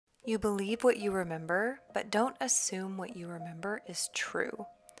You believe what you remember, but don't assume what you remember is true.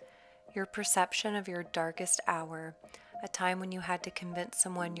 Your perception of your darkest hour, a time when you had to convince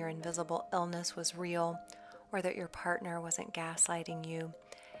someone your invisible illness was real, or that your partner wasn't gaslighting you,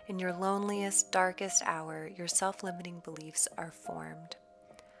 in your loneliest, darkest hour, your self-limiting beliefs are formed.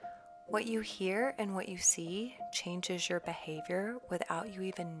 What you hear and what you see changes your behavior without you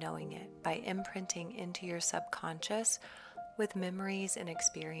even knowing it by imprinting into your subconscious with memories and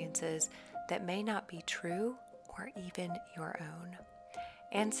experiences that may not be true or even your own.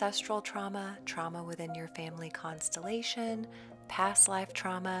 Ancestral trauma, trauma within your family constellation, past life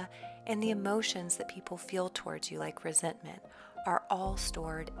trauma, and the emotions that people feel towards you, like resentment, are all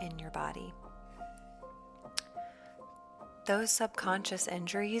stored in your body. Those subconscious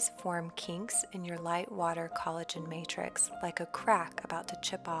injuries form kinks in your light water collagen matrix, like a crack about to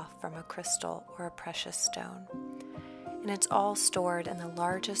chip off from a crystal or a precious stone. And it's all stored in the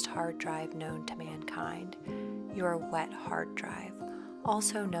largest hard drive known to mankind, your wet hard drive,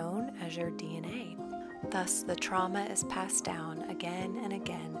 also known as your DNA. Thus, the trauma is passed down again and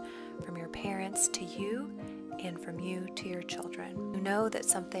again from your parents to you and from you to your children. You know that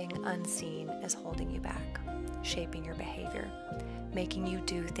something unseen is holding you back, shaping your behavior, making you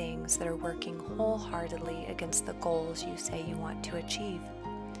do things that are working wholeheartedly against the goals you say you want to achieve.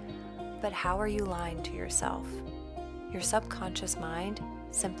 But how are you lying to yourself? Your subconscious mind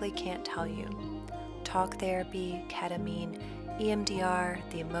simply can't tell you. Talk therapy, ketamine, EMDR,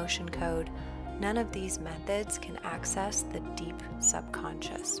 the emotion code, none of these methods can access the deep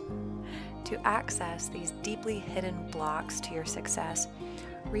subconscious. To access these deeply hidden blocks to your success,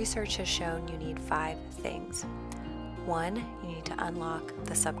 research has shown you need 5 things. 1, you need to unlock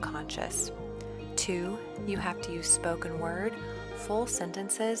the subconscious. 2, you have to use spoken word, full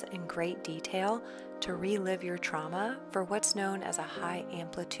sentences in great detail to relive your trauma for what's known as a high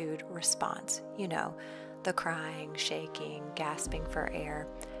amplitude response. You know, the crying, shaking, gasping for air,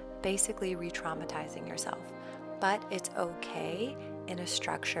 basically re-traumatizing yourself. But it's okay in a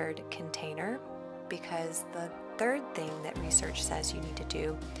structured container, because the 3rd thing that research says you need to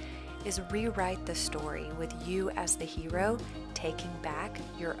do is rewrite the story with you as the hero taking back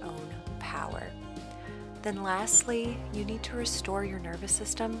your own power. Then lastly, you need to restore your nervous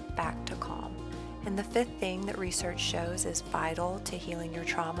system back to calm. And the 5th thing that research shows is vital to healing your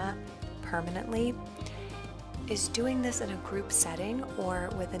trauma permanently is doing this in a group setting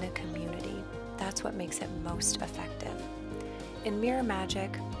or within a community. That's what makes it most effective. In Mirror Magic,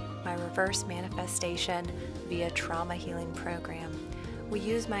 my reverse manifestation via trauma healing program, we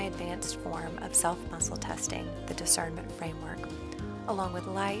use my advanced form of self-muscle testing, the discernment framework, along with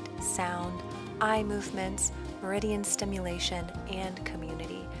light, sound, eye movements, meridian stimulation, and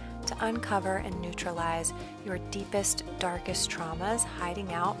community to uncover and neutralize your deepest, darkest traumas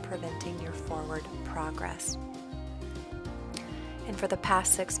hiding out, preventing your forward progress. And for the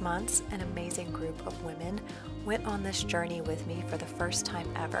past 6 months, an amazing group of women went on this journey with me for the first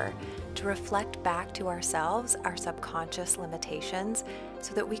time ever to reflect back to ourselves our subconscious limitations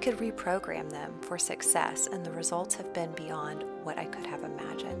so that we could reprogram them for success, and the results have been beyond what I could have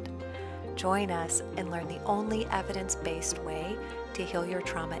imagined. Join us and learn the only evidence-based way to heal your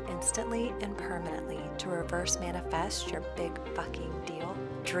trauma instantly and permanently, to reverse manifest your big fucking deal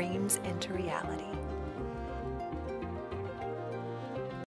dreams into reality.